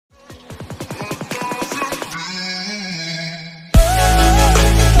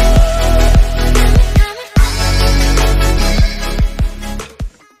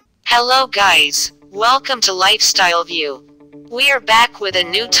Hello guys, welcome to Lifestyle View. We are back with a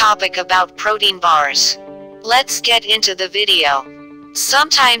new topic about protein bars. Let's get into the video.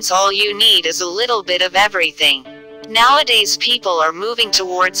 Sometimes all you need is a little bit of everything. Nowadays people are moving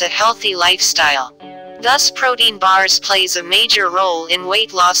towards a healthy lifestyle. Thus protein bars plays a major role in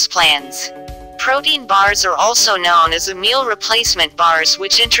weight loss plans. Protein bars are also known as a meal replacement bars,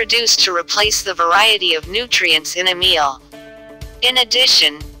 which introduced to replace the variety of nutrients in a meal. In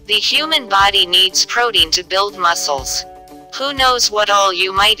addition, the human body needs protein to build muscles. Who knows what all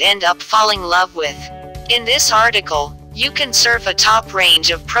you might end up falling in love with. In this article, you can surf a top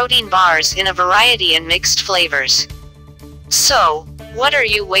range of protein bars in a variety and mixed flavors. So, what are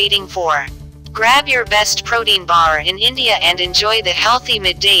you waiting for? Grab your best protein bar in India and enjoy the healthy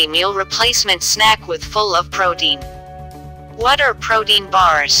midday meal replacement snack with full of protein. What are protein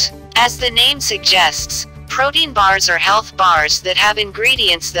bars? As the name suggests, protein bars are health bars that have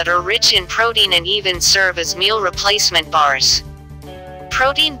ingredients that are rich in protein and even serve as meal replacement bars.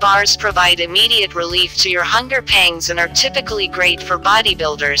 Protein bars provide immediate relief to your hunger pangs and are typically great for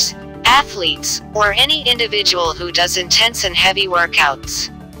bodybuilders, athletes, or any individual who does intense and heavy workouts.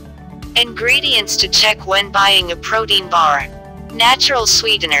 Ingredients to check when buying a protein bar. Natural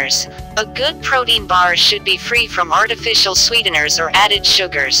sweeteners. A good protein bar should be free from artificial sweeteners or added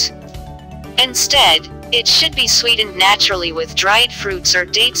sugars. Instead, it should be sweetened naturally with dried fruits or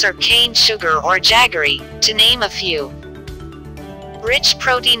dates or cane sugar or jaggery, to name a few. Rich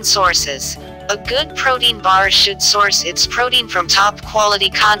protein sources. A good protein bar should source its protein from top quality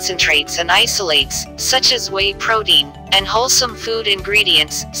concentrates and isolates, such as whey protein, and wholesome food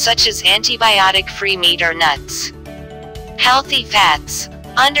ingredients, such as antibiotic-free meat or nuts. Healthy fats.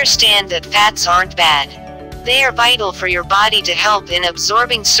 Understand that fats aren't bad. They are vital for your body to help in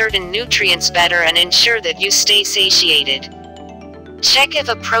absorbing certain nutrients better and ensure that you stay satiated. Check if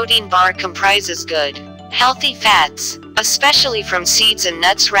a protein bar comprises good, healthy fats, especially from seeds and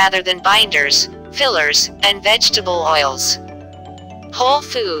nuts rather than binders, fillers, and vegetable oils. Whole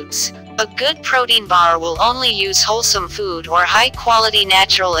foods. A good protein bar will only use wholesome food or high-quality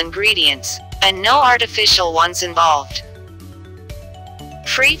natural ingredients, and no artificial ones involved.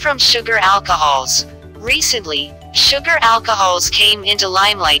 Free from sugar alcohols. Recently, sugar alcohols came into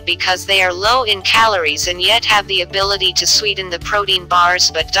limelight because they are low in calories and yet have the ability to sweeten the protein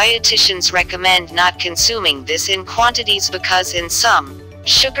bars, but dietitians recommend not consuming this in quantities because in some,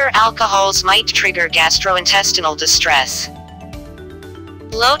 sugar alcohols might trigger gastrointestinal distress.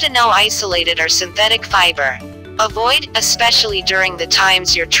 Low to no isolated or synthetic fiber. Avoid, especially during the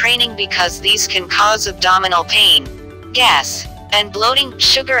times you're training, because these can cause abdominal pain, gas, and bloating.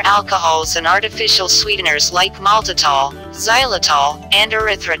 Sugar alcohols and artificial sweeteners like maltitol, xylitol, and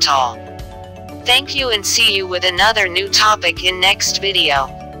erythritol. Thank you and see you with another new topic in next video.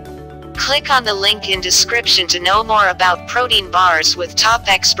 Click on the link in description to know more about protein bars with top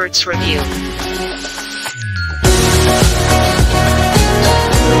experts review.